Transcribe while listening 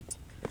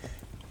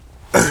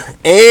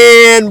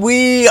And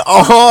we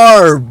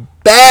are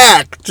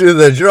back to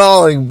the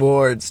drawing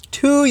boards.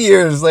 2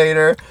 years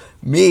later,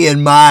 me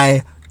and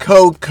my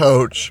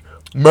co-coach,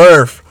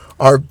 Murph,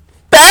 are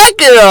back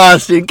in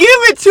Austin. Give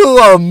it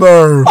to him,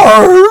 Murph.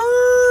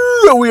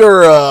 We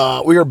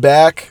are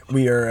back.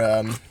 We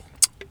are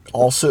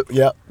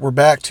we're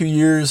back 2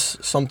 years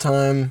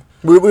sometime.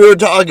 We were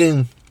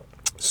talking,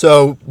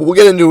 so we'll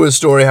get into his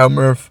story, how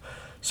Murph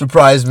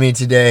surprised me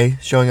today,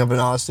 showing up in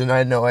Austin. I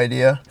had no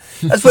idea.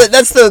 That's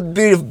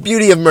the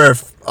beauty of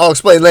Murph. I'll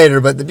explain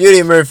later, but the beauty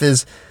of Murph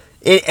is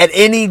at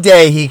any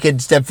day he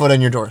could step foot on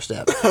your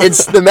doorstep.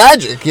 It's the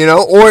magic,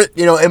 or,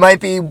 it might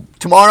be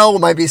tomorrow, it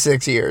might be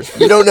 6 years.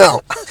 You don't know.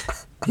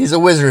 He's a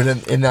wizard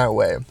in that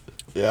way.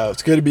 Yeah,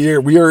 it's good to be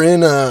here. We are in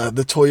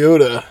the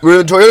Toyota. We're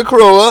in the Toyota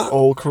Corolla.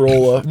 Old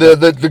Corolla.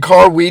 The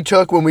car we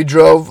took when we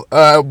drove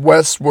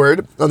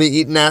westward on the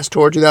Eaton Ass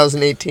Tour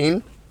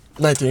 2018.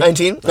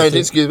 19,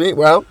 excuse me.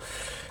 Wow.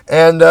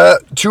 And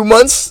 2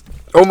 months,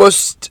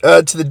 almost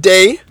to the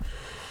day,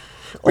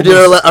 we did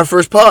our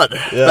first pod.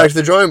 Yeah. Back to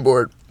the drawing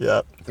board.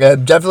 Yeah.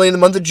 Definitely in the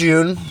month of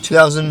June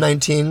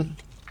 2019,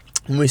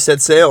 when we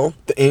set sail.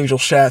 The Angel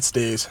Schatz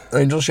days.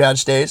 Angel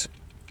Schatz days.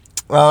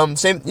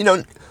 Same,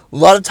 a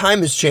lot of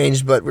time has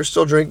changed, but we're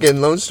still drinking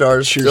Lone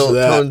Stars. Cheers still to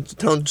that.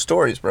 telling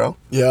stories, bro.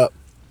 Yeah.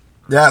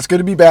 Yeah, it's good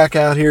to be back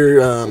out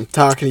here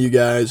talking to you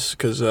guys,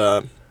 because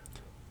I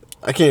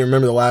can't even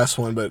remember the last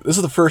one, but this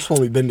is the first one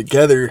we've been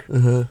together.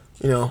 Mm-hmm.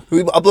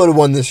 We uploaded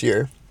one this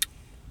year.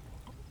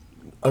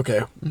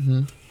 Okay.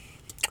 Mm-hmm.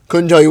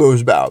 Couldn't tell you what it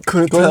was about.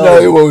 Couldn't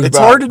tell you what it was it's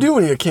about. hard to do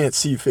when you can't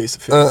see you face to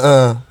face.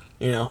 I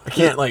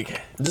can't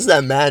just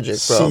that magic,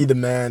 bro. see the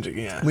magic.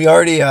 Yeah. We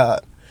already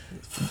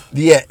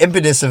the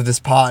impetus of this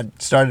pod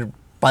started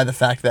by the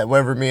fact that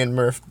wherever me and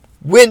Murph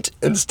went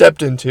and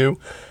stepped into,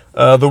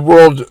 the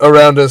world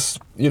around us,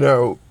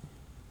 for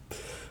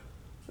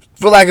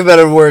lack of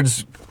better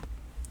words,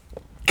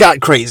 got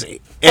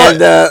crazy. And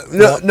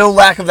no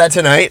lack of that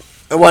tonight.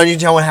 Why don't you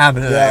tell what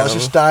happened today? Yeah, let's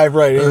just dive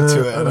right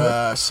into it.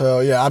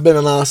 I've been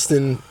in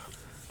Austin a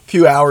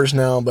few hours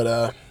now,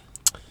 but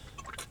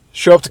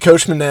show up to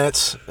Coach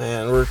Manette's,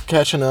 and we're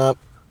catching up,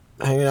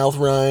 hanging out with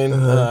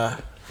Ryan.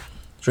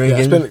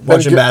 Drinking,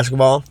 watching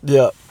basketball.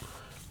 Yeah.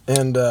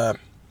 And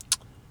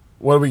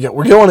what do we get?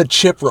 We're going on a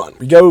chip run.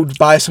 We go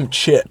buy some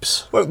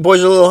chips.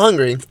 Boys are a little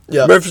hungry.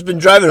 Yeah. Murph's been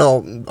driving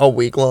all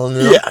week long.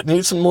 Yeah,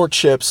 need some more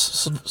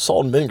chips.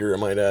 Salt and vinegar, I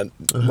might add.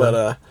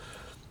 But,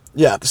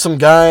 some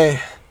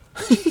guy...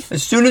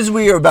 As soon as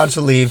we are about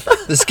to leave,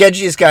 the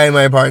sketchiest guy in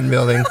my apartment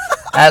building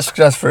asked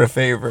us for a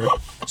favor.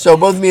 So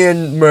both me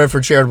and Murph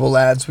are charitable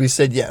lads. We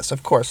said, yes,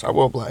 of course, I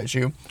will oblige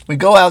you. We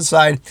go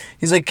outside.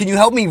 He's like, can you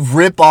help me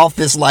rip off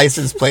this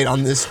license plate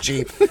on this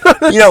Jeep?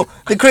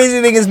 The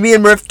crazy thing is me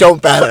and Murph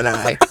don't bat an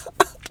eye.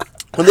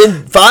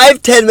 Within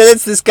 5-10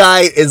 minutes, this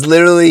guy is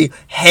literally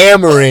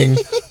hammering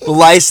the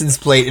license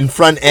plate and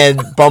front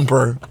end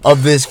bumper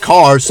of this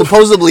car,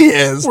 supposedly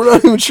his. We're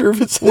not even sure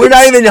if it's his. We're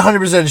not even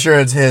 100% sure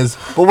it's his,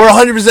 but we're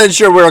 100%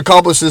 sure we're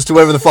accomplices to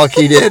whatever the fuck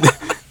he did.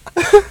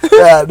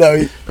 Yeah, no,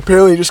 he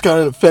apparently just got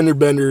a fender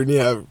bender, and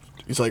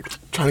he's like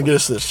trying to get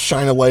us to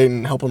shine a light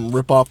and help him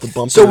rip off the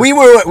bumper. So we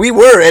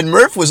were, and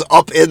Murph was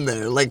up in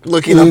there, like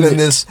looking up in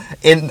this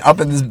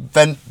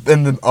vent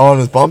on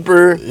his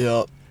bumper.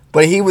 Yeah.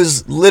 But he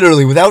was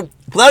literally, without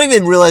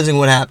even realizing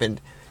what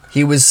happened,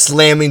 he was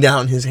slamming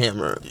down his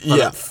hammer on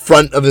the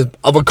front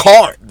of a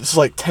car. This is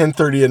like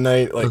 10:30 at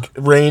night, like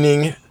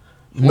raining.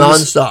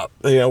 Non-stop.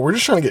 We're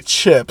just trying to get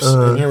chips,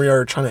 and here we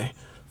are trying to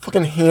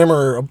fucking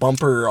hammer a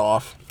bumper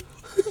off.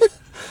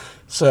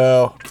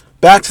 So,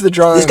 back to the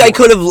drawing. This guy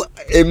could have,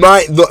 in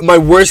my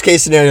worst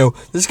case scenario,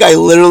 this guy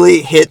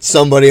literally hit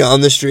somebody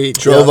on the street,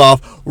 drove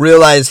off,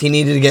 realized he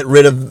needed to get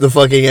rid of the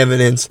fucking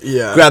evidence,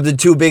 grabbed the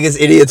two biggest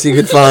idiots he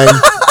could find.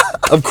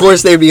 Of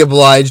course they'd be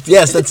obliged.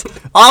 Yes, that's...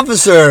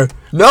 Officer,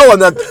 no, I'm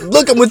not...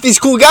 Look, I'm with these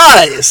cool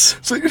guys.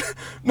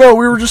 No,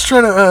 we were just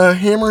trying to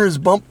hammer his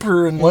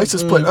bumper and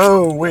license plate.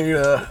 Oh, wait.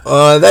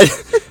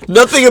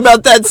 Nothing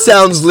about that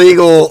sounds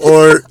legal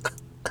or...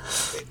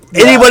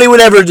 anybody would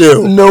ever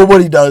do.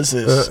 Nobody does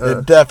this.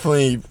 It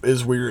definitely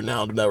is weird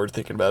now that we're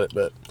thinking about it,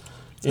 but...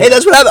 Hey,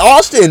 that's what happened.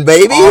 Austin,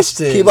 baby.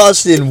 Austin. Keep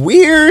Austin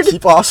weird.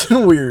 Keep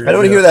Austin weird. I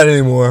don't hear that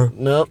anymore.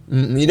 Nope.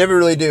 You never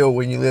really do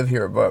when you live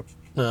here, but...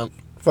 Nope.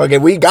 Fuck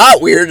it, we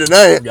got weird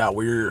tonight. We got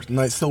weird.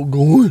 Night's still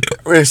going.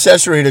 We're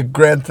accessory to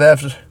Grand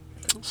Theft.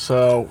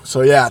 So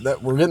yeah,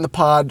 we're getting the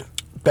pod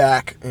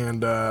back,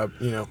 and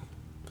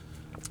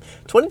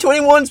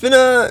 2021's been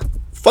a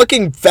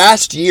fucking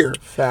fast year.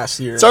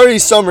 It's already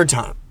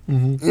summertime.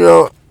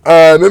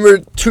 Remember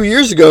 2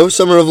 years ago,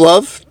 Summer of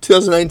Love,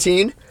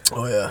 2019?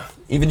 Oh yeah.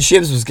 Even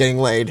Shivs was getting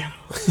laid.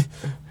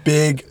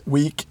 Big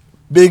week.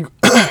 Big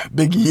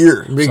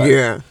year. Big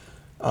year.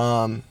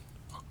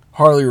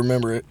 Hardly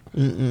remember it.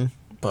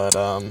 But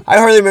I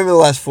hardly remember the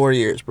last 4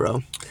 years,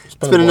 bro. It's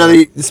been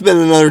another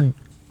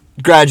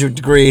graduate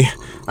degree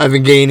I've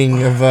been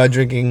gaining of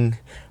drinking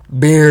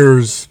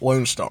beers.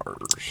 Lone Stars.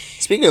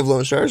 Speaking of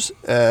Lone Stars,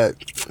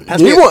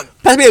 pass me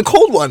a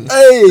cold one.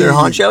 Hey. There,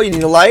 Honcho, you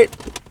need a light?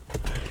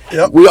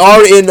 Yep. We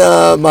are in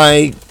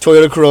my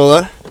Toyota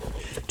Corolla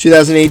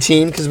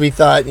 2018 because we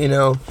thought, we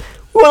want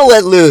to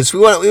let loose.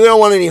 We don't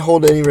want to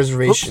hold any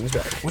reservations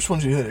back. Which one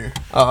did you hit here?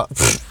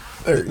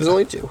 There's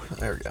only two.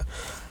 There we go.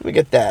 Let me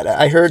get that.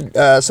 I heard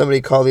somebody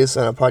call this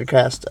on a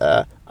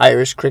podcast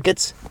Irish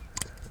crickets.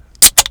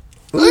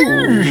 Ooh,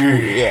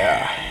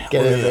 yeah.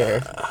 Get in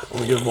there.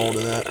 Let me get involved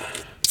in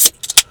that.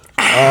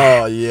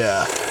 Oh,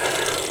 yeah.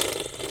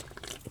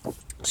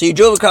 So you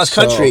drove across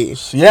country.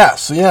 So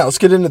let's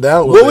get into that.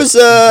 What was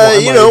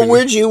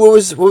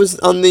what was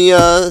on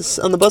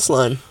the bus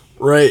line?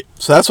 Right.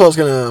 So that's what I was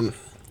gonna.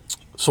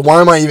 So why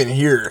am I even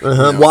here?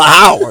 Well,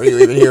 how are you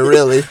even here,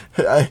 really?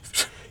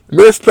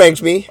 Murph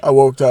pranked me. I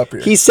woke up here.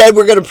 He said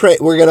we're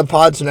gonna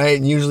pod tonight,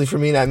 and usually for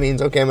me that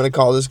means okay, I'm gonna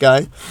call this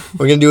guy.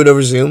 We're gonna do it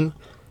over Zoom.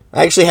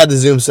 I actually had the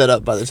Zoom set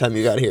up by the time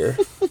you got here.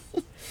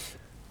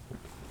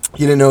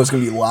 You didn't know it was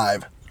gonna be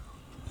live,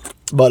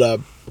 but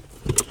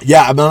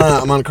yeah, I'm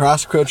on a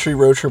cross country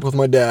road trip with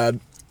my dad.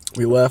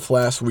 We left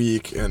last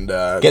week and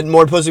getting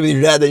more pussy with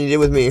your dad than you did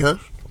with me, huh?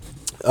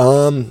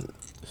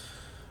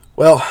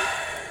 Well,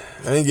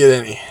 I didn't get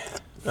any.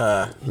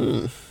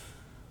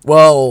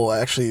 Well,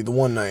 actually, the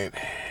one night,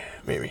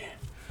 maybe.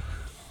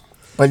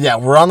 But yeah,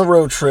 we're on the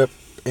road trip,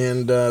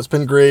 and it's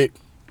been great.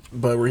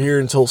 But we're here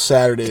until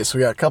Saturday, so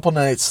we got a couple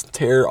nights to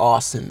tear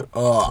Austin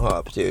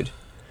up, dude.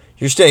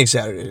 You're staying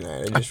Saturday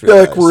night. I feel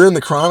like we're in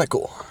the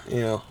Chronicle,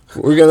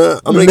 We're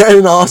gonna. Minette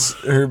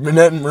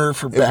and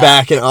Murph are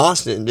back in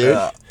Austin, dude.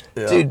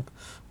 Yeah. Dude,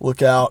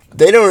 look out!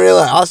 They don't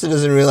realize. Austin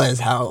doesn't realize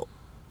how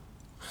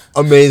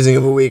amazing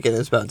of a weekend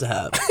it's about to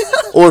have,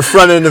 or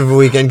front end of a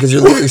weekend because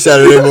you're leaving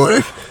Saturday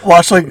morning.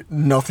 Watch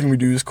nothing we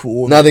do is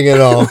cool. Nothing at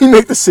all. We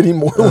make the city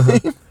more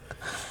lame.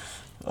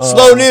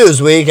 Slow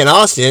news week in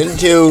Austin.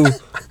 Two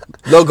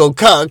local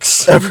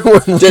cucks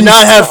everyone did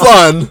not have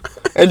fun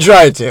and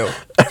tried to.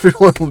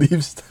 Everyone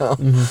leaves town.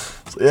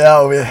 Mm-hmm. So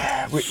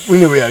yeah, we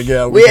knew we had to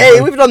go.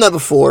 We've done that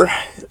before.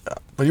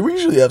 But we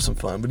usually have some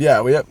fun. But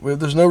yeah,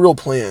 there's no real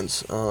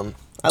plans.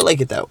 I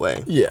like it that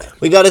way. Yeah.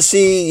 We got to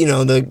see,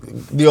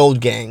 the old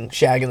gang,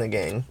 Shag and the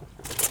gang.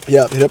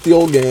 Yeah, hit up the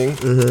old gang.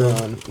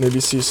 Mm-hmm. Maybe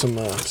see some.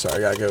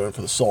 Sorry, I gotta go in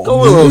for the salt.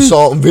 Go a little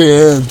Salt and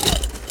Vin.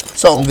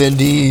 Salt and Vin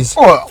D's.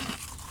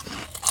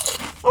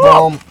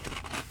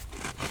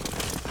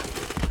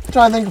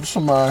 Trying to think of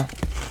some.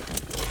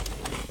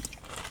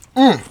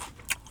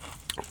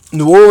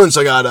 New Orleans,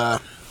 I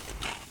got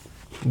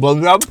Blood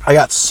grub? I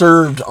got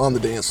served on the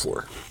dance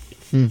floor.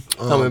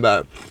 Tell me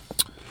about it.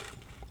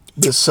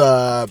 This.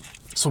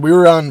 So we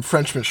were on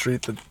Frenchman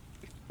Street, the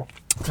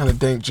kind of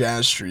dank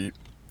jazz street,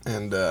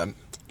 and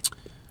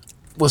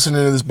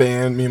listening to this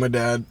band, me and my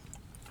dad,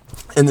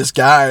 and this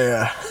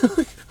guy.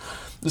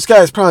 This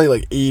guy is probably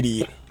like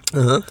 80,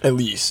 at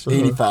least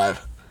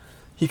 85.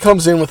 He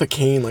comes in with a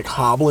cane, like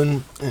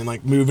hobbling and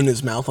like moving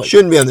his mouth, like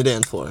shouldn't be on the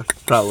dance floor,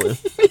 probably.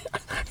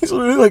 He's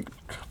literally like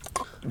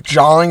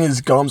jawing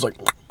his gums, like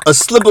a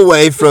slip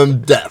away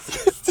from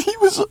death. he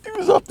was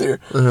up there,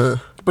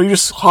 but he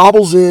just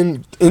hobbles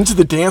into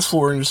the dance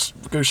floor and just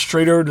goes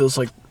straight over to this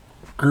like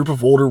group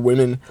of older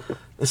women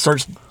and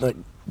starts like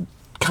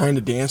kind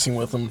of dancing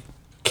with them,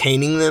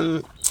 caning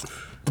them.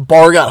 The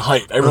bar got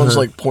hyped. Everyone's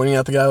like pointing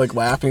at the guy, like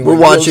laughing. We're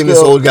like, watching this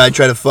old guy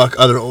try to fuck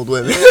other old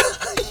women.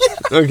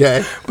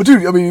 Okay, but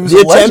dude, I mean, he was the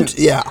a attempt. legend.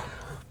 Yeah,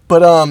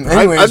 but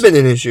anyways, I've been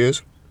in his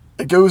shoes.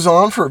 It goes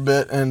on for a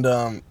bit, and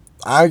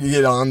I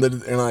get on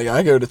and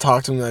I go to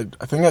talk to him.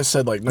 I think I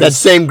said like that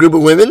same group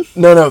of women.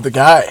 No, the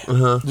guy.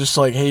 Just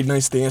like, hey,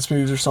 nice dance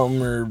moves or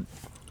something, or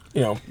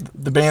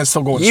the band's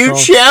still going. You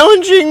strong.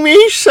 challenging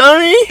me,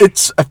 Sonny?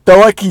 I felt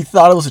like he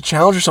thought it was a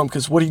challenge or something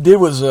because what he did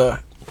was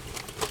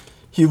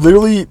he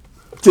literally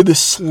did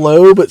this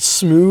slow but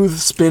smooth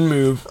spin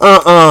move.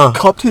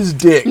 Cupped his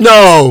dick.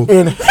 No.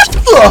 And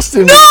lost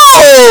him.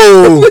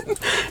 No.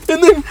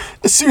 And then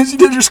as soon as he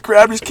did, just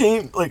grabbed his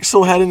cane, like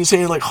still had it in his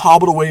hand, like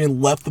hobbled away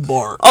and left the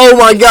bar. Oh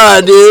my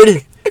god,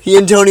 dude. He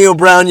Antonio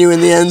Brown you in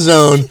the end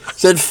zone.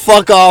 Said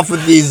fuck off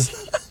with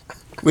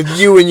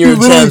you and your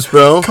attempts,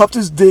 bro. Cupped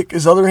his dick.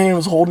 His other hand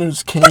was holding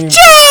his cane.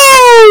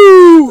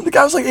 Achoo! The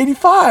guy was like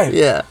 85.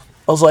 Yeah.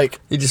 I was like,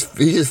 he just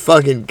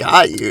fucking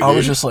got you. Dude. I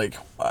was just like,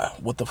 wow,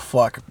 what the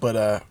fuck?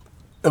 But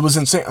it was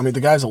insane. I mean,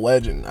 the guy's a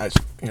legend.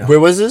 Where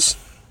was this?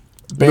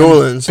 New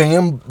Orleans.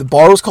 The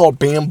bar was called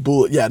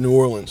Bamboo. Yeah, New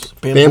Orleans.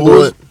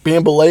 Bamboula's.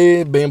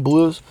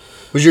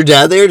 Was your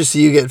dad there to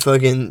see you get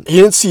fucking?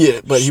 He didn't see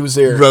it, but he was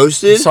there.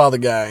 Roasted. He saw the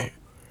guy,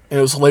 and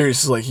it was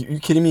hilarious. He's like, "You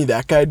kidding me?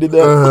 That guy did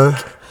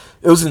that."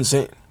 It was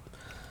insane.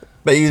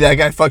 Bet you that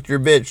guy fucked your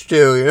bitch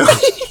too.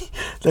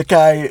 That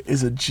guy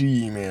is a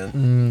G,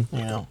 man.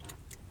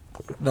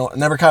 No,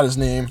 never caught his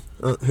name.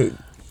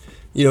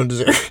 You don't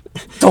deserve it.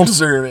 Don't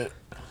deserve it.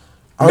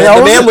 The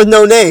man with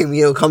no name,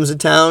 comes to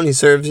town, he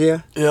serves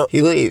you, yep.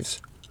 He leaves.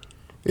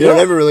 You don't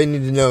ever really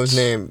need to know his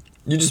name.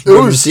 You just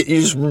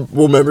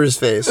remember his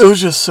face. It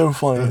was just so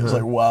funny. It was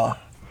like, wow.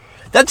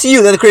 That's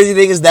you. The crazy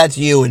thing is that's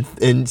you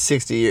in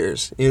 60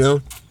 years,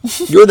 You're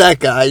that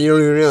guy. You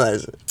don't even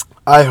realize it.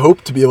 I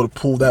hope to be able to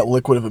pull that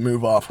liquid of a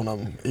move off when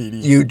I'm 80.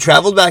 You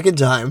traveled back in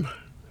time.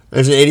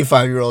 There's an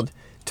 85-year-old.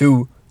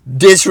 to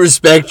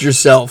disrespect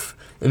yourself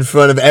in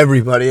front of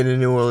everybody at a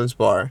New Orleans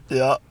bar.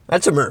 Yeah.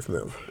 That's a Murph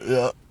move.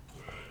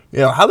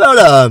 Yeah. How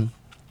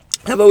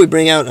about we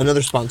bring out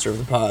another sponsor of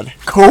the pod?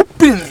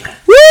 Copen.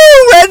 Woo!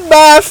 Read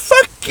my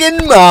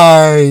fucking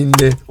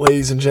mind.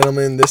 Ladies and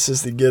gentlemen, this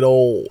is the good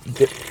old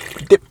dip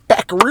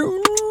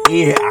backaroo.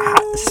 Yeah.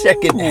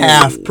 Second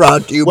half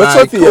brought to you Let's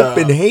by let the,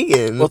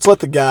 Copenhagen. Let's let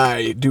the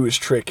guy do his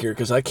trick here,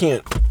 because I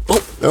can't.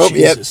 Oh,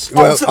 yep. Jesus.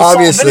 Well, it's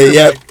obviously, salt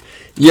yep. vinegar.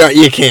 Yeah,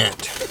 you can't.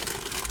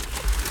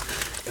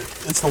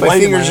 It's the My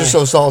light in fingers are eye.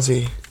 so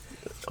salty.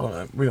 Oh,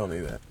 no, we don't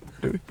need that,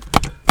 do we?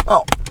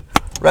 Oh,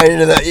 right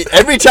into that.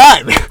 Every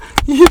time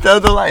you hit the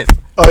other light.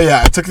 Oh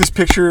yeah, I took this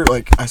picture.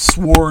 Like I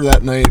swore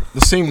that night,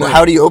 the same night.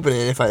 How do you open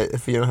it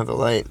if you don't have the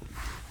light?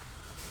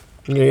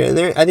 You gonna get in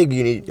there? I think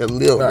you need a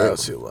little All right, bit.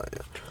 let's see the light.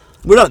 Yeah.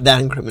 We're not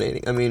that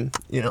incriminating. I mean,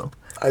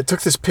 I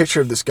took this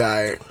picture of this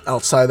guy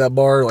outside that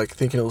bar, like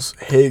thinking it was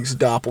Higgs'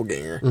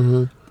 doppelganger.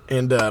 Mm-hmm.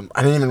 And I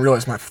didn't even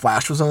realize my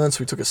flash was on, so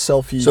we took a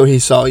selfie. So he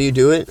saw you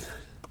do it?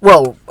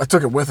 Well, I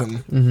took it with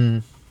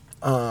him.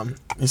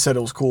 Mm-hmm. He said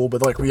it was cool,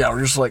 but like, yeah,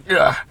 we're just like,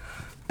 yeah.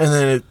 And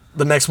then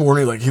the next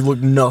morning, like, he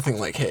looked nothing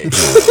like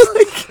Higgs.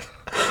 Like,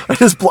 I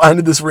just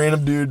blinded this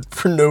random dude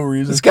for no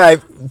reason. This guy,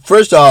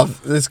 first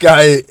off, this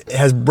guy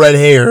has red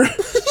hair.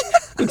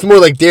 It's more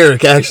like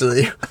Derek,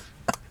 actually.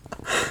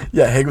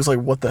 Yeah, Higgs was like,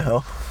 what the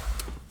hell?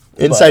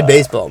 Inside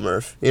baseball,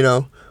 Murph. We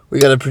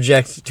got to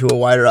project to a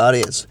wider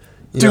audience.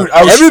 Dude,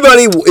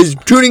 everybody is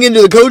tuning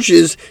into the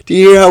coaches to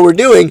hear how we're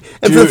doing,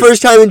 and for the Dude.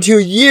 first time in 2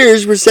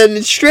 years, we're setting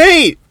it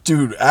straight.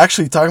 Dude,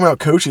 actually, talking about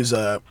coaches,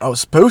 I was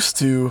supposed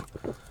to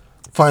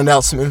find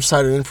out some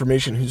insider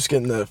information who's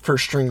getting the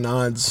first string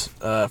nods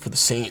for the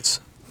Saints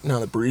now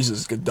that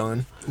Breezes get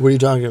done. What are you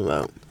talking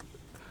about?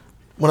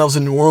 When I was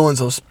in New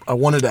Orleans, I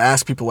wanted to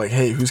ask people, like,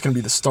 hey, who's going to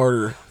be the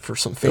starter for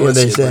some fantasy What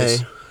did they advice?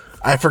 say?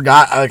 I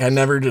forgot. I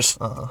never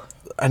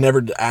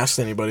asked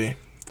anybody.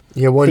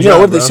 Yeah, one But job, yeah,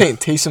 what are they bro. saying?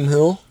 Taysom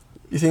Hill?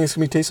 You think it's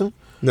going to be Taysom?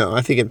 No,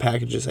 I think in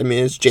packages. I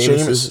mean, it's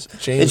Jameis's.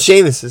 Jameis. It's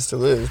Jameis's to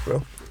lose,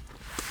 bro.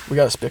 We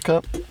got a spit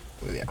cup?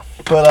 Yeah.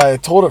 But I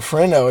told a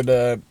friend I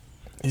would.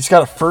 He's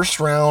got a first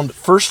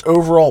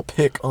overall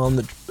pick on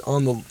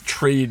the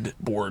trade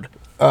board.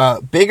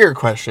 Bigger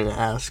question to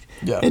ask.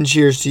 Yeah. And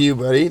cheers to you,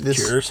 buddy.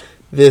 Cheers.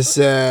 This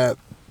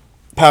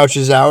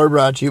Pouches Hour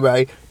brought to you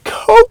by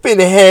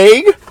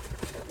Copenhagen.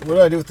 What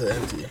do I do with the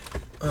empty?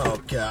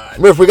 Oh God.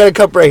 Murph, we got a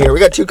cup right here. We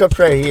got 2 cups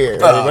right here,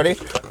 Oh. everybody.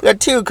 We got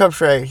 2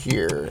 cups right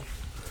here.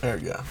 There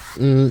we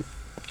go.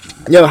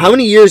 Yo, how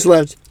many years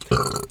left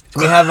do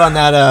we have on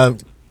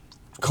that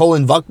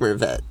Colin Buckner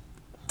vet?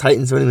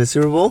 Titans winning the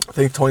Super Bowl? I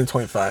think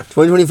 2025.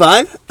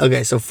 2025?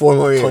 Okay, so 4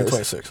 more years.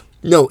 2026.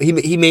 No,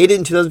 he made it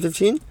in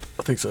 2015?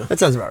 I think so. That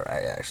sounds about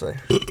right, actually.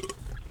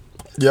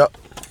 Yep.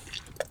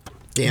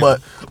 Damn.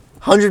 But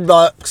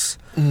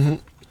 $100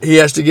 he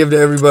has to give to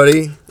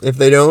everybody if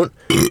they don't,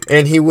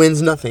 and he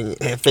wins nothing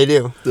if they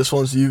do. this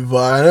one's you,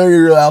 Vi. I know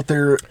you're out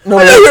there. No,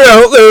 I know you're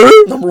out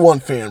there. number one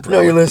fan, bro.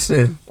 No, you're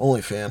listening.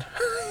 Only fan.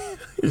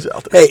 He's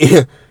out there.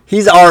 Hey,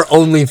 he's our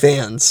only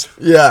fans.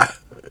 Yeah.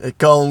 Hey,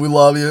 Colin, we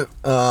love you.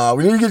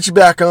 We need to get you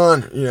back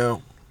on.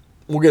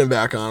 We'll get him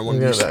back on one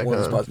of We'll these get him back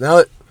on. spots. Now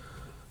that,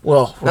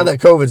 Now that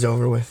COVID's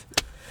over with.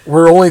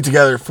 we're only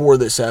together for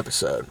this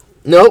episode.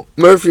 Nope,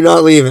 Murph, you're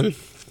not leaving.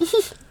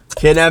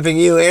 Kidnapping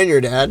you and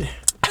your dad.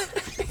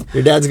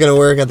 Your dad's gonna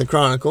work at the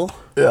Chronicle.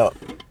 Yeah.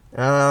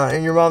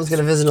 And your mom's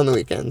gonna visit on the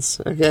weekends,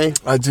 okay?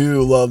 I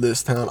do love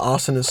this town.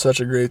 Austin is such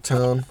a great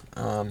town.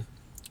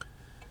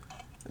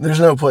 There's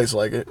no place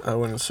like it, I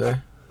wouldn't say.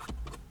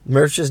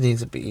 Murph just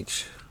needs a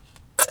beach.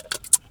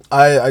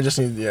 I just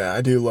need,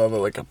 I do love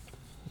it,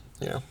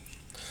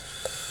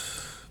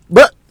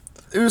 But,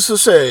 who's to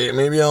say,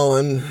 maybe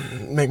I'll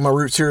make my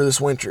roots here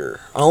this winter.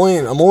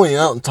 I'm only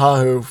out in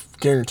Tahoe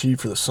guaranteed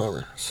for the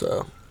summer,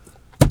 so.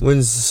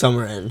 When's the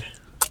summer end?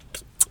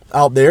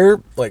 Out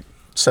there, like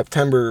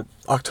September,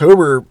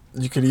 October,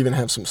 you could even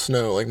have some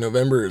snow. Like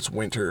November, it's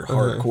winter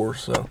hardcore,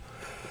 so.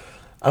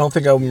 I don't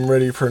think I'm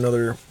ready for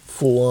another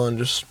full-on,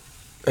 just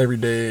every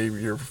day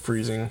you're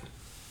freezing.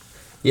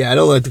 Yeah, I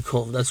don't like the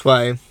cold. That's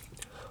why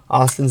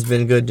Austin's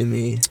been good to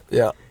me.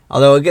 Yeah.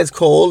 Although it gets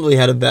cold, we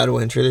had a bad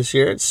winter this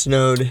year. It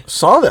snowed.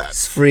 Saw that.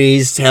 It's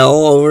freezed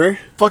hell over.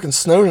 Fucking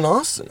snowed in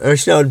Austin. It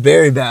snowed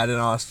very bad in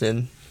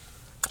Austin.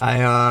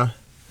 I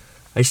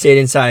stayed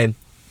inside.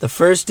 The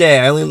first day,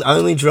 I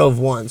only drove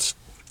once.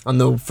 On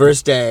the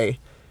first day,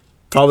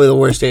 probably the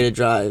worst day to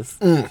drive.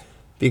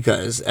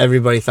 Because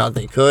everybody thought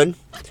they could.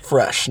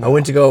 Fresh.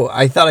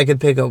 I thought I could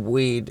pick up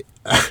weed.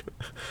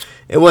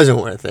 It wasn't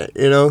worth it,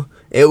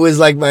 It was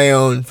like my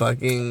own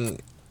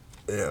fucking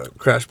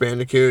Crash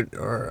Bandicoot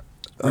or...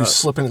 Were you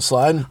slipping and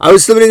sliding? I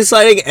was slipping and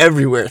sliding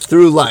everywhere,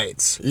 through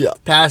lights, Yeah.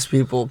 past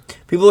people.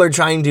 People are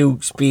trying to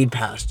speed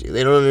past you.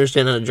 They don't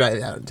understand how to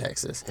drive out in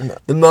Texas. No.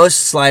 The most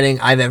sliding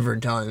I've ever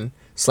done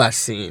 /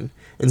 seen,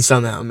 and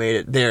somehow made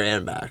it there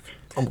and back.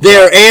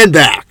 And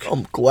back!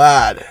 I'm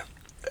glad.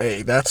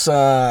 Hey, that's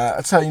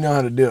how you know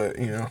how to do it,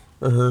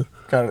 Uh-huh.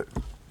 Gotta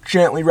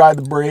gently ride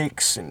the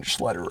brakes and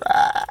just let it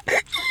ride.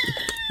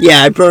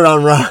 Yeah, I put it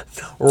on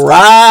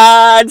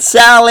Ride,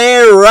 Sally,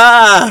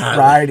 Ride.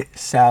 Ride,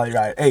 Sally,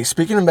 Ride. Hey,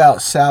 speaking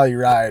about Sally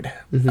Ride,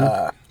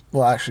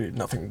 well, actually,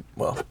 nothing.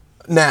 Well,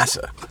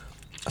 NASA.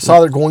 I saw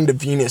they're going to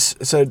Venus.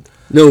 It said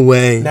No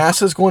way.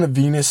 NASA's going to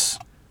Venus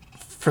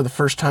for the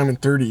first time in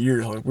 30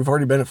 years. Like, we've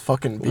already been to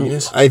fucking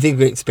Venus. I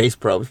think space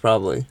probes,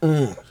 probably.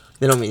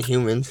 They don't mean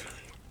humans.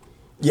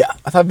 Yeah,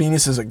 I thought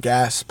Venus is a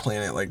gas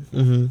planet. Like,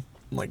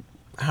 like,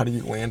 how do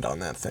you land on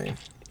that thing?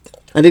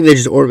 I think they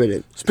just orbit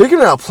it. Speaking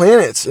about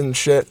planets and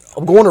shit,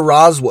 I'm going to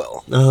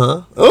Roswell.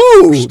 Uh-huh.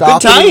 Oh, good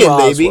stopping in tie-in,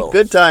 Roswell. baby.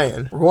 Good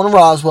tie-in. We're going to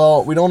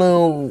Roswell. We don't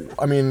know.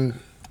 I mean,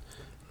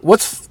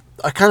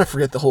 I kind of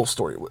forget the whole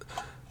story.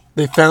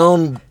 They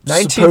found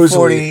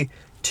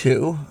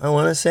 1942, I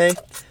want to say,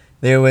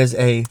 there was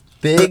a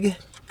big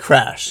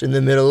crash in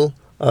the middle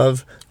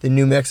of the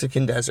New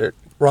Mexican desert,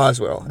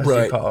 Roswell, as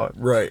you call it.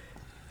 Right.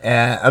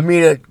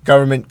 A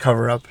government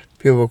cover-up.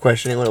 People were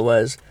questioning what it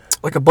was.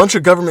 Like a bunch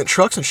of government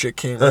trucks and shit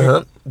came. Right?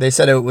 Uh-huh. They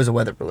said it was a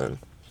weather balloon.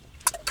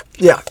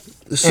 Yeah.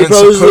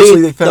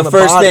 Supposedly they found the a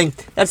first body. thing,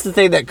 that's the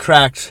thing that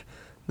cracked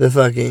the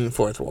fucking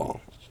fourth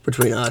wall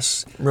between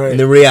us Right. and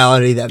the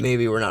reality that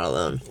maybe we're not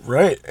alone.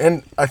 Right.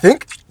 And I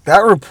think that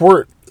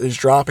report is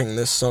dropping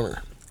this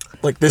summer.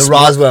 Like this The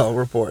Roswell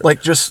report.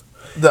 Like just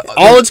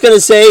all it's going to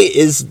say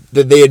is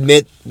that they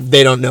admit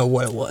they don't know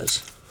what it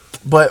was.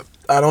 But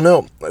I don't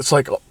know. It's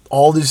like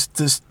all this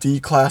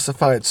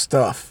declassified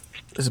stuff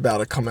is about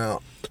to come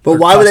out. But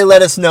why would they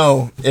let us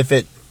know if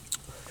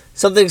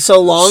something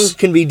so long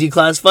can be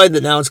declassified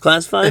that now it's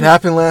classified? It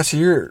happened last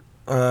year.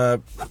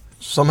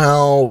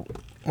 Somehow,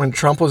 when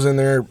Trump was in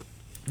there,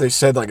 they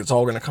said like it's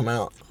all going to come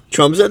out.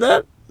 Trump said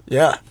that?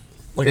 Yeah,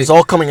 like it's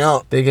all coming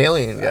out. Big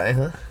alien guy,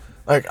 huh?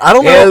 Like I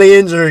don't know.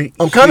 Aliens are.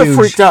 I'm kind of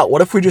freaked out.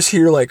 What if we just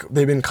hear like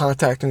they've been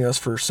contacting us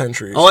for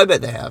centuries? Oh, I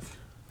bet they have.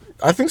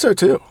 I think so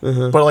too.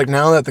 But like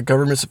now that the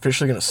government's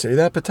officially going to say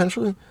that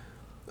potentially,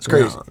 it's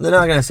crazy. No, they're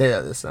not going to say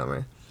that this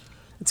summer.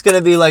 It's going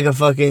to be like it's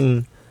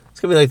going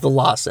to be like the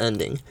Lost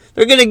ending.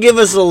 They're going to give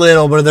us a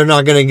little, but they're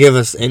not going to give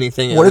us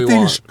anything. What if they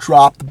just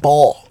drop the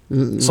ball?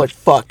 It's like,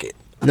 fuck it.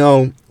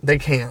 No, they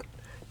can't.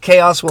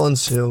 Chaos will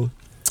ensue.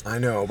 I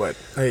know, but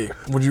hey,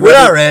 would you We're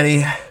rather... not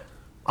ready.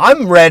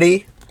 I'm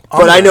ready,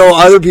 but I know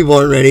other people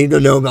aren't ready to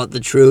know about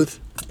the truth.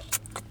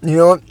 You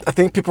know what? I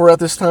think people are at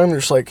this time, they're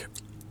just like,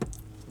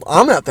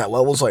 I'm at that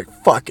level. It's like,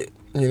 fuck it,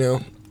 you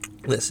know?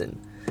 Listen,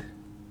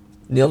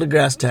 Neil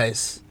deGrasse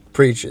Tyson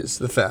preaches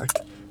the fact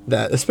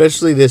that,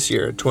 especially this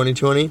year,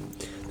 2020,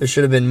 there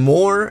should have been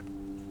more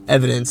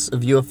evidence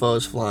of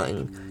UFOs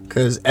flying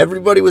because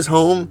everybody was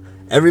home,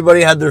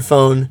 everybody had their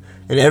phone,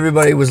 and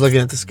everybody was looking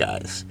at the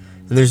skies.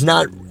 And there's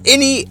not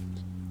any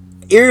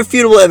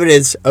irrefutable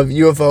evidence of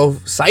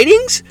UFO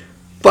sightings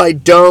by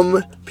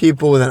dumb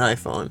people with an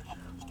iPhone.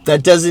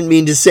 That doesn't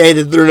mean to say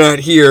that they're not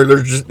here.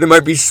 They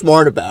might be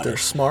smart about it. They're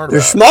smart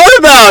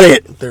about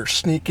it. They're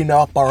sneaking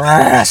up our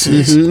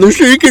asses. Mm-hmm. They're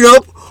sneaking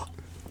up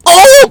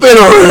all up in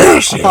our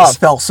asses. I thought I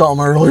felt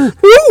something earlier.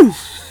 Woo!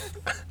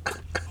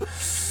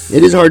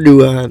 It is hard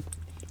to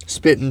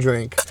spit and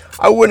drink.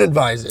 I wouldn't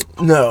advise it.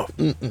 No.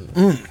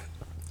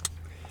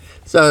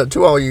 So,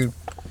 to all you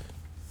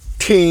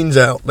teens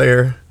out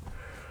there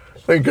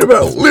thinking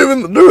about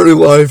living the dirty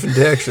life in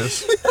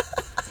Texas,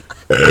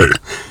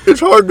 it's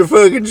hard to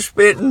fucking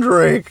spit and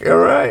drink,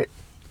 alright?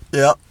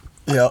 Yep.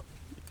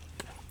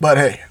 But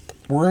hey,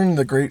 we're in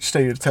the great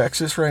state of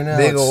Texas right now.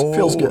 Big old,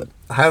 feels good.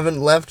 I haven't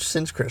left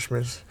since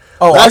Christmas.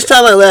 Oh, Last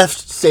time I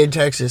left state of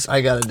Texas,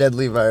 I got a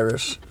deadly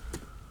virus.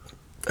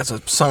 That's a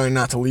sign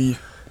not to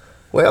leave.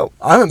 Well,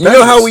 I haven't you been know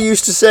to how this. we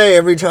used to say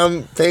every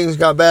time things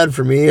got bad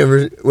for me,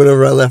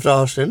 whenever I left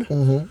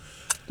Austin?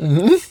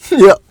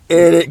 Yep.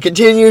 And it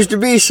continues to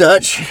be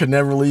such. Could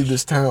never leave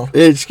this town.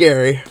 It's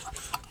scary.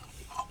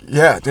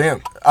 Yeah, damn.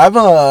 What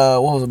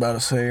was I about to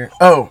say here?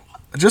 Oh,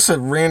 just a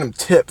random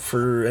tip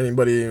for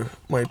anybody who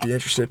might be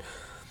interested.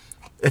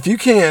 If you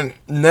can,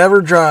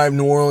 never drive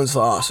New Orleans to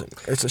Austin.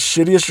 It's the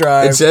shittiest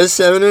drive. It says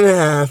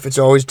 7.5. It's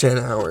always 10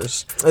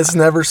 hours. It's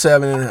never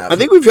 7.5. I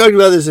think we've talked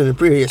about this in a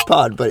previous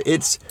pod, but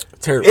it's,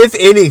 terrible. if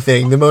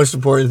anything, the most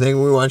important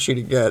thing we want you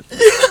to get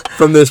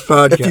from this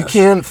podcast. If you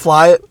can,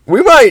 fly it.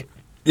 We might,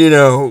 turn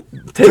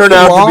the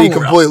out to long be route.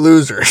 complete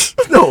losers.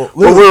 No,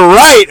 But we're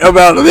right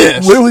about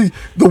this. literally,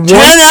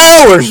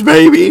 10 hours,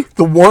 baby.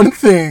 the one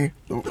thing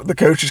the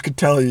coaches could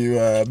tell you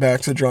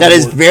back to the drawing That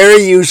is board.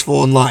 very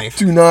useful in life.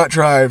 Do not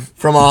drive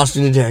From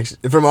Austin to Texas,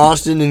 from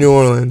Austin to New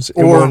Orleans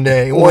in one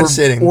day, in one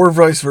sitting. or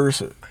vice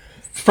versa.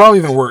 It's probably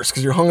even worse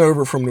because you're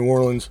hungover from New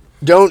Orleans.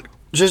 Don't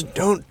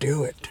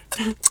do it.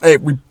 Hey,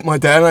 my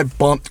dad and I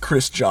bumped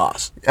Chris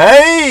Joss.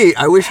 Hey,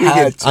 I wish we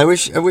Had could. to. I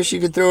wish you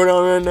could throw it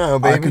on right now, I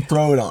baby. could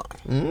throw it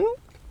on,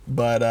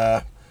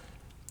 but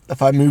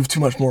if I move too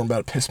much more, I'm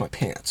about to piss my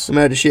pants. I'm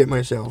about to shit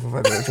myself if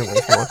I move too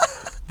much more.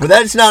 But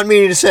that's not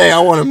meaning to say I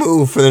want to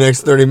move for the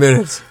next 30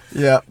 minutes.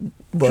 Yeah,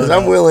 Because but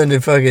I'm willing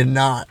to fucking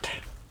not.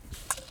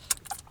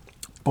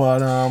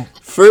 But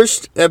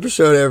First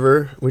episode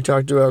ever, we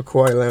talked about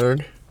Kawhi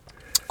Leonard.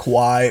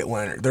 Kawhi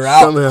Leonard, they're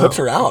out. Somehow. Clips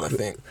are out, I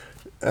think.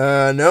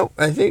 No,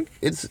 I think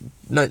it's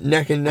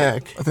neck and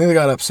neck. I think they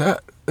got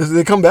upset. Did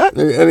they come back?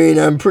 I mean,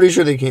 I'm pretty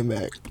sure they came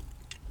back.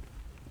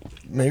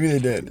 Maybe they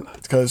did.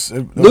 Because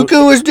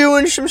Luka was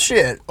doing some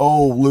shit.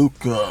 Oh,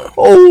 Luka.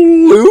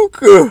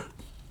 I'm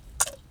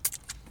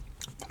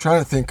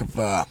Trying to think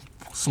of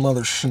some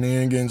other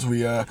shenanigans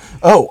I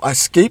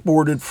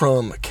skateboarded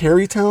from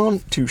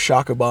Carytown to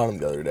Shaka Bottom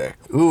the other day.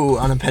 Ooh,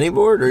 on a penny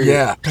board? Or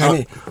Yeah,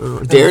 penny.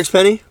 Derek's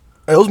penny?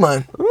 It was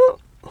mine.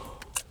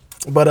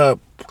 But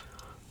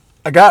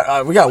we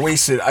got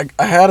wasted.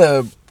 I had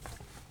a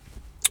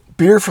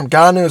beer from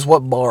God knows what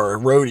bar,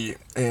 Roadie,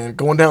 and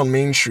going down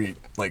Main Street,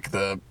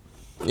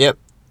 Yep.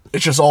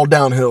 it's just all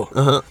downhill.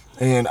 Uh-huh.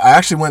 And I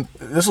actually went,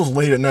 this was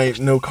late at night,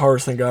 no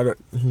cars, thank God.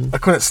 Mm-hmm. I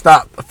couldn't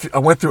stop. I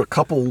went through a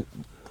couple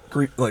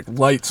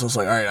lights. I was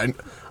like, all right,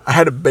 I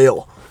had to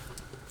bail.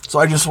 So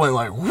I just went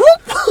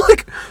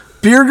whoop,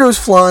 beer goes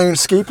flying,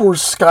 skateboard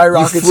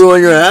skyrockets. You flew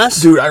on your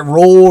ass? Dude, I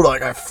rolled,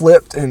 I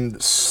flipped,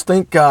 and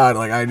thank God,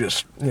 I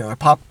just, I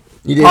popped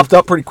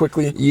up pretty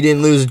quickly. You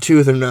didn't lose a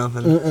tooth or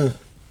nothing. Mm-mm.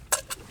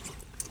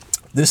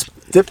 This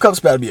dip cup's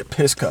about to be a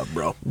piss cup,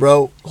 bro.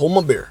 Bro. Hold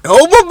my beer.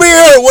 Hold my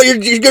beer! What,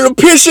 you're gonna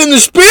piss in the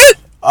spit?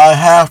 I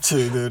have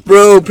to, dude.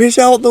 Bro, piss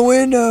out the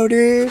window,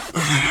 dude.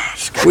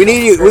 We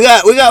need you. We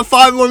got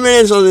 5 more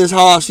minutes on this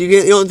hoss. You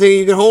don't think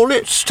you can hold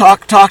it? Just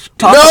talk.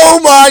 No,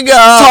 my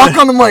God. Talk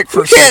on the mic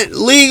You can't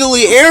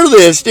legally air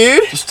this,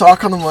 dude. Just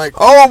talk on the mic.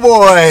 Oh,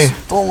 boy.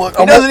 Don't look.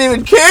 He doesn't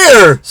even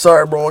care.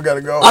 Sorry, bro. I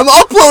gotta go. I'm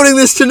uploading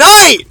this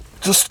tonight.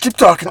 Just keep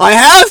talking. I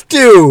have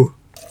to.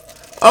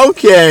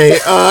 Okay.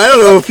 I don't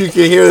know if you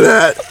can hear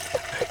that.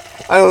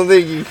 I don't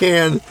think you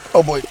can.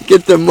 Oh, boy.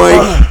 Get the mic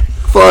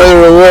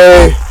farther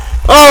away.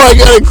 Oh, I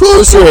got it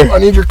closer. I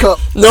need your cup.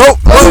 Nope.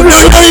 Oh, no,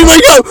 I need my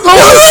cup. No,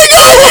 my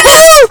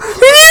cup.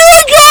 I need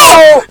my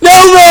cup. No,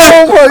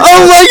 man.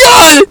 Oh, my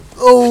God.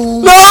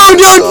 Oh. No,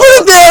 don't put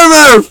it there,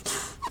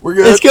 Murph. We're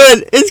good. It's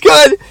good. It's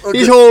good. Okay.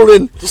 He's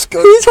holding. Just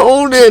go. He's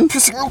holding.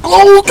 Pissing real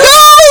Oh,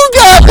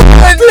 God.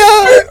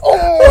 No. Oh,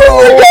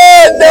 my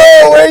God.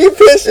 No. Where are you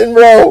pissing,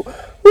 bro?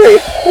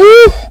 Wait.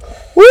 Woo.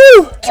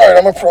 Woo. Alright,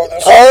 I'm gonna pro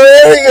this. Oh,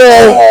 there we go.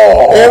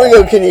 Oh. There we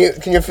go.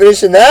 Can you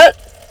finish in that?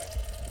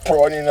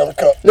 Pro, I need another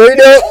cup. No, you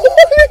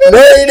don't. No,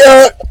 you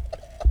don't.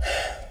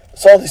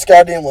 It's all these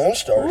goddamn Lone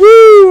Stars.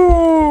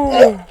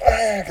 Woo.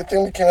 Good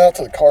thing we came out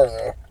to the car,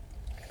 though.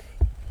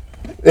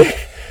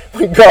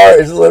 My car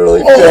is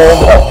literally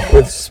filled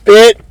with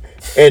spit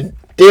and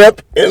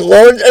dip and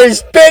loans. And he's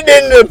spitting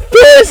in the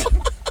piss.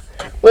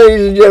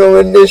 Ladies and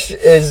gentlemen, this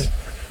is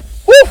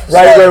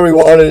right where we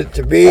wanted it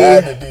to be.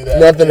 I had to do that.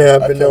 Nothing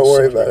happened. Don't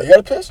worry about it. You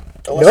got to piss?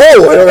 No,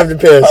 I don't have to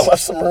piss. I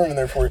left some room in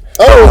there for you.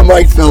 Oh, the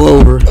mic fell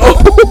over.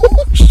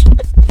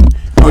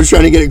 I was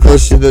trying to get it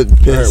close to the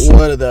piss. Alright,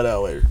 we'll edit that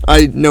out later.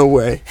 No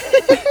way.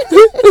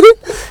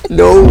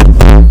 No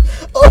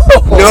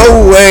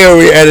way are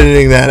we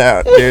editing that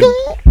out, dude.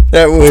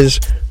 That was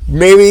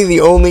maybe the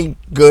only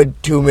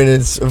good 2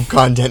 minutes of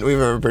content we've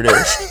ever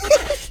produced.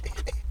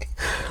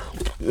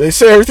 They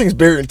say everything's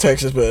bigger in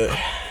Texas, but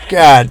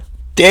God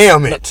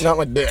damn it. not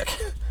my dick.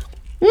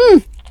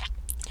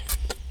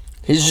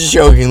 He's just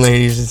joking,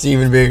 ladies. It's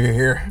even bigger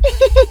here.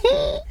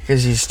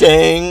 Because he's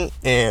staying,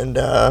 and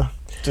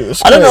Dude,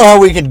 I don't know how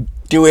we could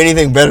do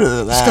anything better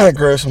than It's kind that. of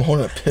gross. I'm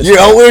holding a piss. You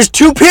know, there's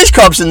 2 piss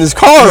cups in this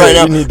car right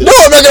now. you need this. No,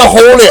 I'm not going to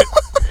hold it.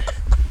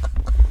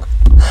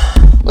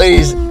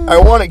 Ladies, I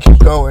want to keep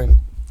going,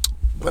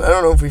 but I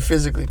don't know if we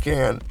physically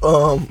can.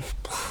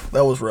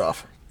 That was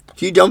rough.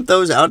 Can you dump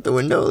those out the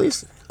window at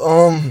least?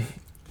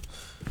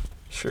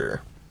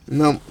 Sure.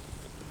 No.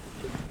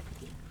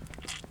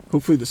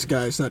 Hopefully this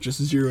guy's not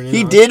just zeroing in.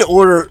 He on us. did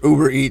order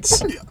Uber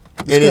Eats, and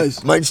guy's-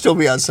 it might still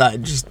be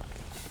outside. Just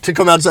to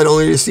come outside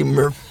only to see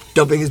Murph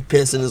dumping his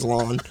piss in his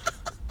lawn.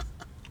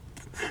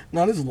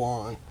 Not his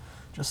lawn,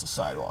 just the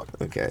sidewalk.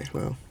 Okay,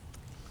 well,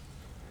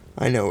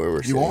 I know where we're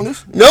You sitting. want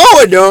this? No,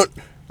 I don't.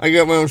 I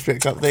got my own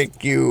spit cup.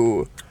 Thank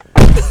you.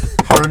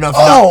 Hard enough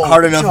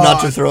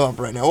not to God. throw up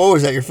right now. What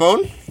was that? Your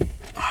phone?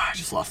 I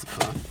just lost the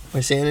phone. My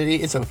sanity?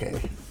 It's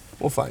okay.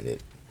 We'll find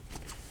it.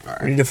 All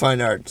We need to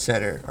find our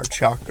center, our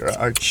chakra,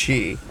 our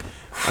chi.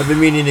 I've been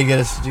meaning to get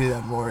us to do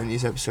that more in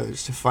these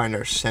episodes, to find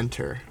our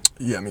center.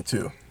 Yeah, me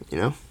too. You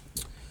know?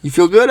 You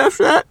feel good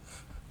after that?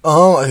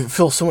 Oh, I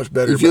feel so much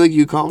better. You feel like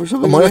you accomplished I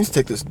something? might have today? to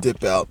take this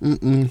dip out.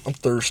 Mm-mm. I'm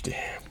thirsty.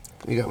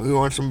 We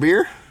want some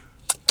beer?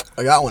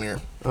 I got one here.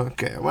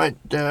 Okay, I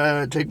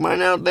might take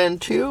mine out then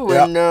too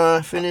Yeah.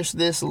 and finish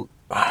this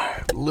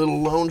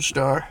little Lone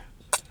Star.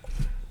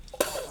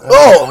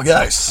 Oh,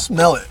 guys,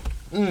 smell it.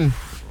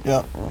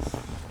 Yeah.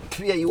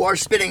 Yeah, you are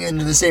spitting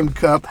into the same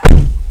cup.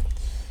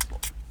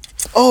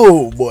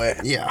 Oh boy.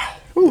 Yeah.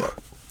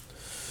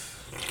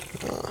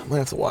 Might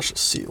have to wash the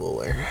seat a little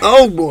later.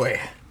 Oh boy.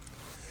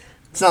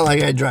 It's not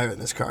like I drive in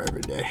this car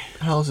every day.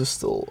 How is this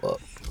still up?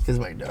 Because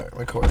my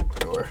car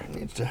door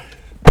needs to.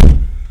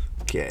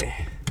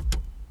 Okay.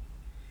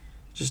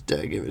 Just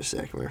give it a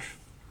sec, Murph.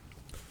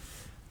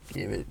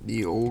 Give it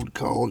the old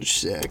college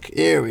sec.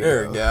 There we go.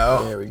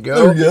 There we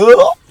go. There we go.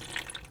 go.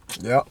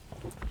 Yep.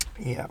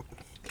 Yeah.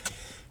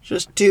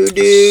 Just 2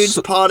 dudes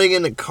potting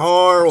in the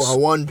car while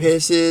one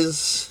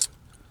pisses.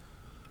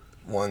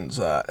 ones.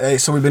 Hey,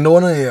 so we've been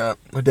doing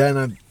my dad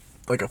and I,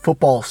 like a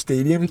football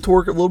stadium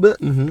tour a little bit.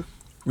 Mm-hmm.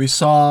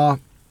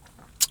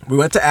 We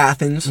went to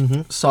Athens,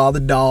 saw the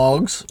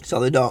Dogs. Saw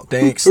the dog.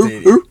 Thanks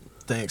Stadium.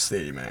 Thanks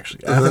Stadium,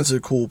 actually. Athens is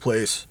a cool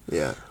place.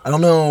 Yeah. I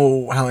don't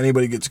know how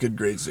anybody gets good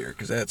grades there,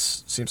 because that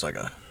seems like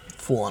a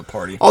full-on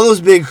party. All those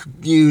big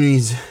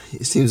unis,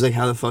 it seems like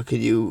how the fuck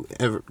could you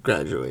ever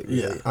graduate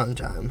really, on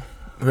time?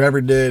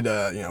 Whoever did,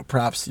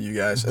 props to you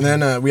guys. And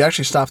then we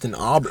actually stopped in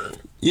Auburn.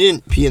 You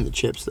didn't pee in the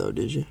chips, though,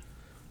 did you?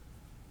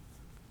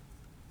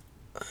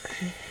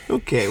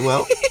 Okay,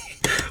 well.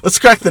 Let's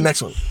crack the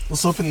next one.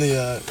 Let's open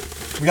the,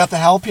 we got the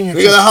jalapeno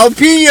We got the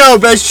jalapeno,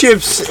 best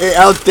chips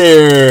out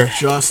there.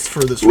 just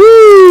for this.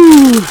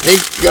 Woo!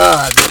 Thank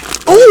God.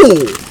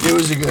 Oh! It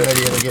was a good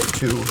idea to get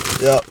 2.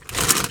 Yep.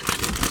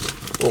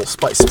 A little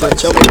spice.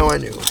 Tell me how I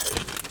knew.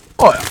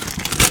 Oh, yeah.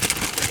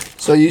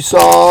 So you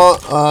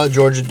saw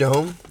Georgia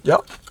Dome.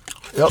 Yep.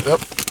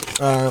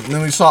 And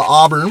then we saw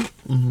Auburn.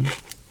 Mm-hmm.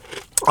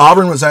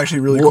 Auburn was actually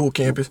a really cool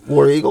campus.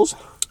 War Eagles?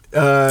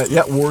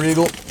 Yeah, War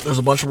Eagle. There's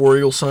a bunch of War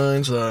Eagle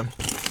signs,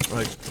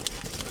 like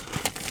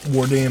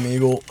War Damn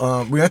Eagle.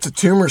 We went to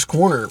Tumor's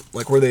Corner,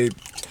 like where they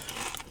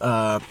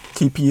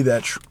TP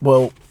that.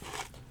 Well,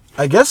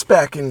 I guess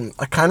back in,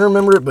 I kind of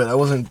remember it, but I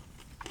wasn't.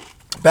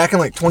 Back in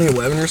like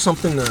 2011 or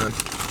something, a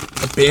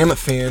Bama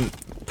fan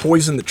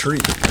poisoned the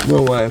tree.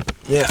 No way.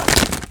 Yeah.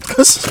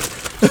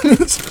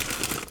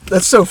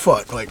 That's so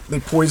fucked. Like, they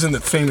poisoned the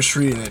famous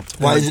tree and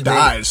it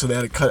died, so they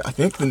had to cut it. I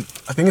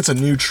think it's a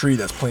new tree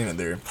that's planted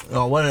there.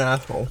 Oh, what an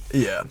asshole.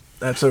 Yeah,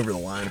 that's over the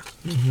line.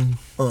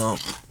 Mm-hmm.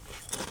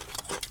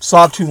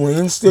 Saw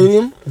Tulane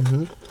Stadium.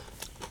 Mm-hmm.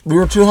 We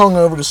were too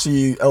hungover to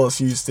see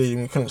LSU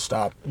Stadium. We couldn't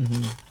stop.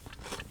 Mm-hmm.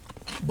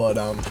 But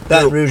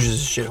Baton Rouge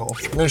is a shithole.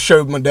 I'm gonna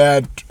show my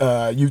dad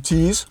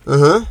UT's.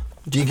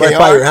 DKR. Right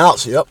by your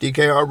house. Yep.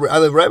 DKR. I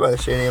live right by the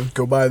stadium.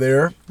 Go by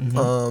there.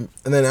 Mm-hmm.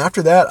 And then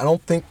after that, I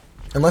don't think,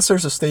 unless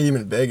there's a stadium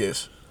in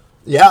Vegas.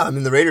 Yeah, I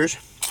mean the Raiders.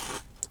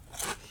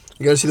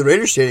 You gotta see the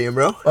Raiders stadium,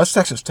 bro. That's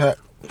Texas Tech.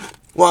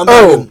 Well,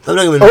 I'm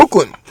not even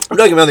Oakland. I'm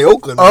talking about the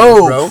Oakland.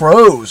 Oh, bro.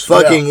 Pros.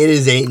 Fucking, yeah. It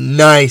is a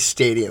nice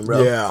stadium,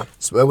 bro. Yeah.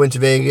 So I went to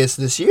Vegas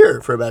this year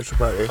for a bachelor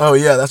party. Oh,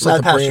 yeah, that's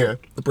like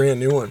the brand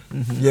new one.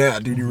 Mm-hmm. Yeah,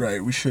 dude, you're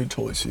right. We should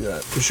totally see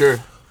that. For sure.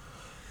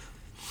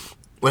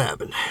 What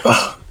happened?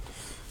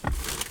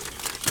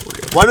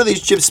 Why do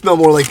these chips smell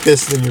more like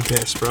piss than your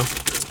piss, bro?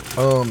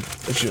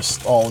 It's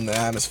just all in the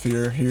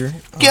atmosphere here.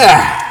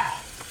 Yeah.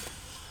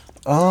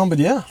 But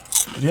yeah,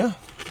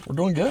 we're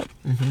doing good.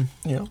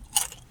 Mm-hmm. You know.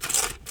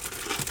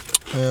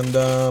 And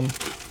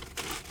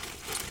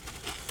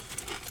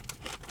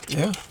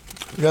yeah,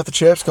 we got the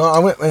chips going. I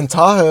went in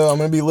Tahoe. I'm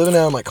gonna be living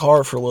out of my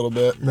car for a little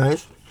bit.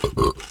 Nice.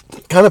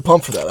 Kind of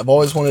pumped for that. I've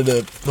always wanted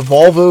to. The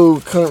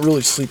Volvo, couldn't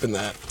really sleep in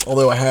that,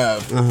 although I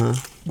have.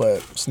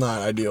 But it's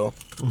not ideal.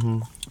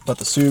 But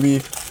the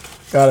Subi,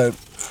 got a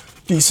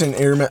decent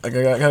air mat. Like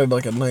I got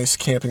like a nice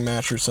camping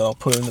mattress that I'll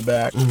put in the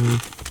back.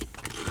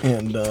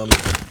 And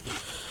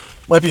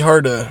might be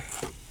hard to.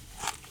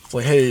 It's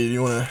like, hey,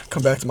 you want to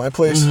come back to my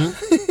place?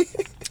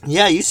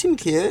 Yeah, you seem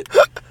cute.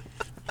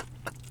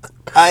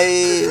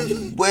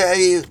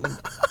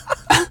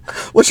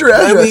 What's your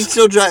address? We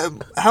still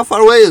drive. How far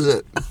away is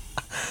it?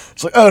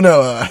 It's like, oh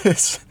no,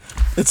 it's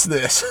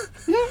this.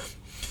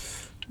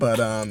 But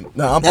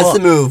no, that's the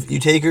move. You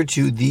take her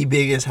to the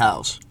biggest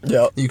house.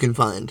 You can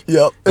find.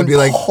 And be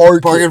like,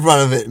 park in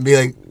front of it and be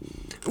like,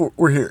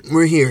 we're here.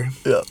 We're here.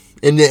 Yeah.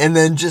 And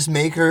then just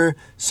make her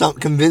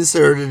convince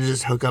her to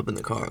just hook up in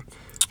the car.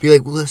 Be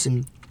like, well,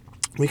 listen,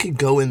 we could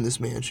go in this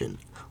mansion.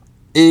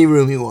 Any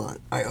room you want.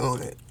 I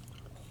own it.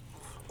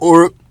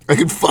 Or I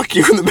could fuck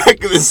you in the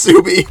back of the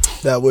Subi.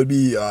 That would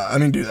be, I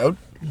mean, dude, that would,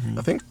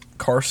 I think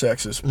car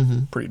sex is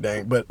pretty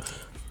dang. But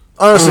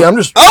honestly, I'm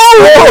just...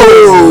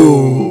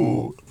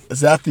 Oh!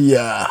 Is that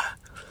the,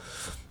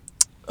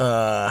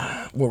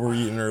 what were we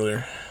eating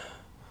earlier?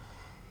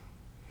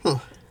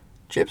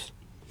 Chips?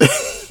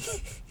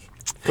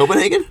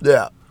 Copenhagen?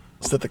 Yeah.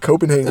 Is that the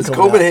Copenhagen? That's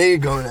Copenhagen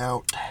going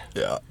out.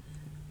 Yeah.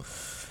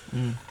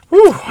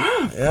 Whew.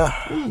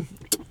 Yeah.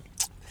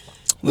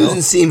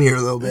 Losing steam here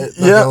a little bit.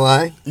 Not gonna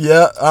lie.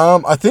 Yeah.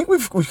 I think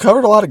we've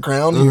covered a lot of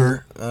ground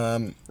here.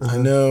 I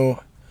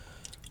know.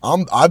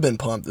 I've been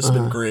pumped. This has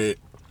been great.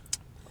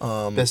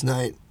 Best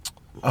night.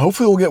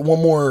 Hopefully we'll get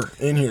one more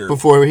in here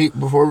before you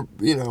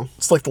know.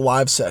 It's like the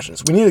live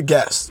sessions. We need a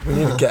guest.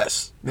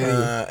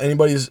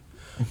 Anybody's.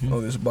 Oh,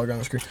 there's a bug on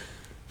the screen.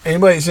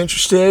 Anybody's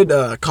interested?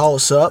 Call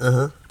us up.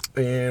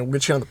 And we'll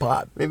get you on the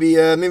pod. Maybe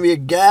a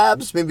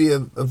Gabs, maybe a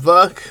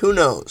Vuck, who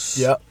knows?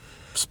 Yep.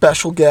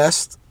 Special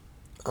guest.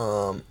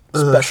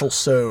 Special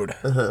sode.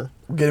 We'll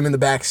get him in the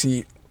back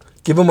seat.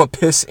 Give him a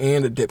piss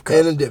and a dip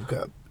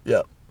cup.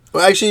 Yep.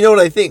 Well, actually, you know what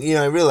I think?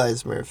 I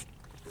realized, Murph.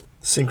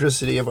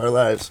 Synchronicity of our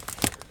lives.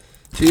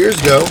 2 years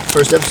ago,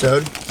 first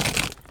episode,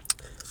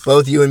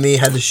 both you and me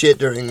had to shit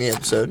during the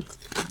episode.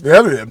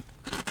 Yeah, we did.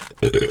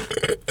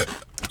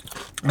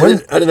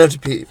 I didn't have to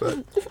pee,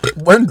 but...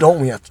 When don't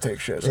we have to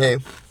take shit? Hey.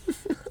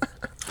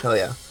 Hell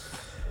yeah.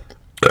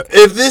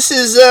 If this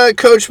is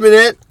Coach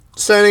Minette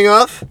signing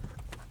off,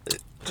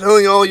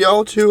 telling all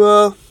y'all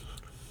to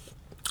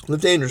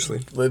live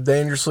dangerously. Live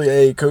dangerously.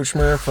 Hey, Coach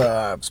Murph,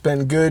 it's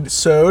been good.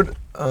 Sewed.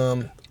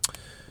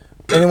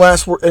 Any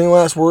last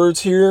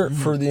words here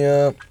for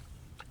the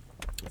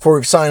before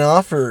we sign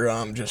off,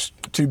 or just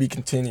to be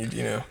continued?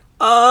 You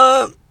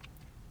know.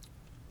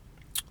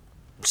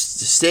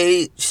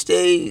 Stay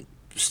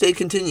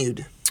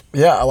continued.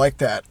 Yeah, I like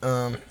that.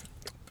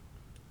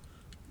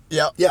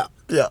 Yeah. Yeah.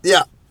 Yeah.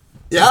 Yeah.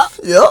 Yeah.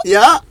 Yeah.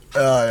 Yeah.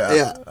 Yeah.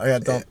 Yeah.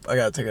 I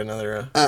gotta take another.